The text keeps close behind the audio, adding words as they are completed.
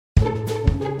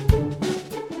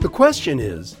The question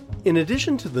is, in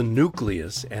addition to the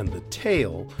nucleus and the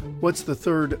tail, what's the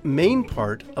third main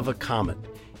part of a comet?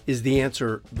 Is the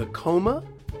answer the coma,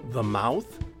 the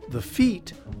mouth, the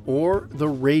feet, or the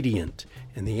radiant?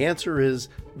 And the answer is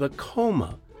the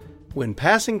coma. When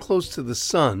passing close to the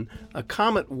sun, a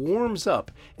comet warms up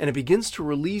and it begins to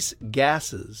release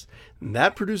gases. And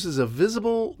that produces a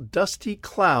visible, dusty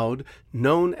cloud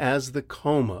known as the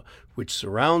coma, which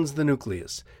surrounds the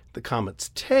nucleus. The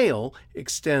comet's tail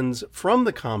extends from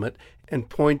the comet and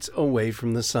points away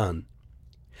from the sun.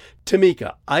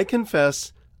 Tamika, I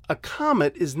confess, a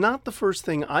comet is not the first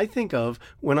thing I think of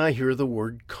when I hear the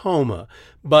word coma.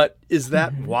 But is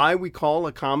that why we call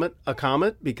a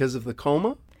comet because of the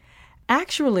coma?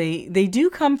 Actually, they do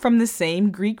come from the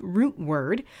same Greek root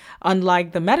word,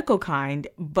 unlike the medical kind,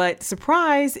 but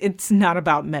surprise, it's not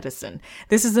about medicine.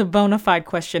 This is a bona fide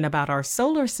question about our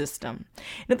solar system.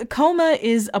 Now, the coma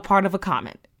is a part of a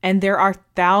comet, and there are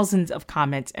thousands of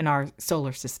comets in our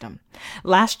solar system.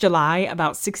 Last July,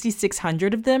 about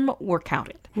 6,600 of them were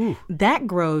counted. Ooh. That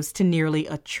grows to nearly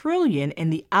 1 trillion in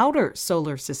the outer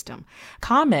solar system.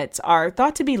 Comets are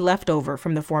thought to be left over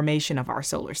from the formation of our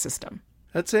solar system.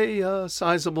 That's a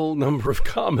sizable number of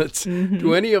comets.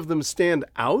 Do any of them stand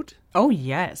out? Oh,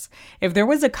 yes. If there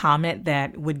was a comet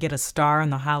that would get a star on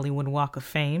the Hollywood Walk of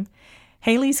Fame,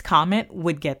 Halley's Comet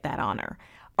would get that honor.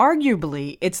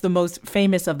 Arguably, it's the most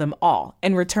famous of them all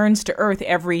and returns to Earth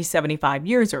every 75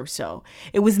 years or so.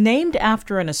 It was named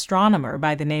after an astronomer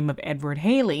by the name of Edward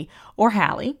Halley, or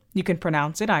Halley, you can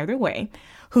pronounce it either way,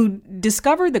 who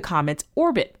discovered the comet's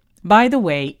orbit. By the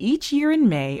way, each year in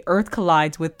May, Earth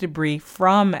collides with debris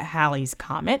from Halley's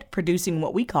Comet, producing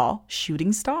what we call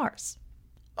shooting stars.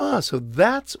 So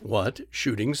that's what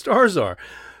shooting stars are.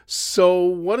 So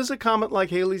what is a comet like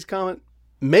Halley's Comet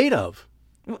made of?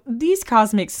 These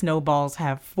cosmic snowballs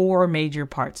have 4 major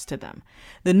parts to them.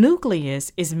 The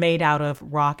nucleus is made out of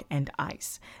rock and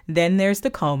ice. Then there's the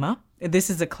coma.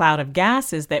 This is a cloud of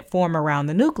gases that form around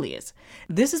the nucleus.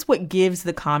 This is what gives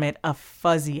the comet a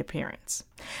fuzzy appearance.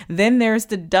 Then there's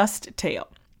the dust tail.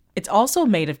 It's also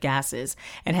made of gases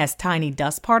and has tiny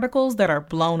dust particles that are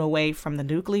blown away from the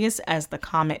nucleus as the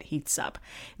comet heats up.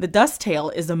 The dust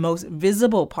tail is the most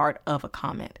visible part of a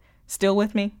comet. Still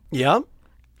with me? Yeah.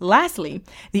 Lastly,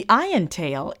 the ion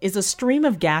tail is a stream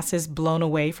of gases blown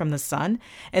away from the sun,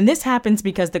 and this happens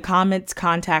because the comet's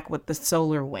contact with the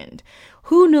solar wind.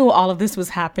 Who knew all of this was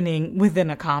happening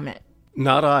within a comet?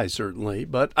 Not I, certainly,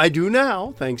 but I do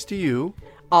now, thanks to you.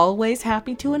 Always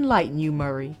happy to enlighten you,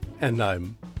 Murray. And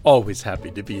I'm always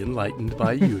happy to be enlightened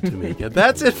by you, Tamika.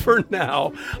 That's it for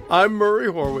now. I'm Murray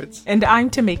Horwitz. And I'm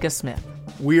Tamika Smith.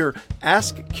 We're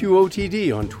Ask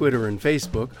QOTD on Twitter and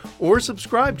Facebook, or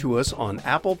subscribe to us on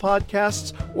Apple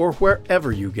Podcasts or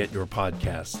wherever you get your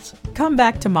podcasts. Come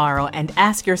back tomorrow and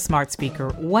ask your smart speaker,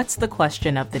 what's the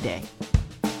question of the day?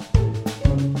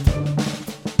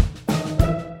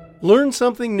 Learn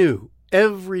something new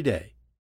every day.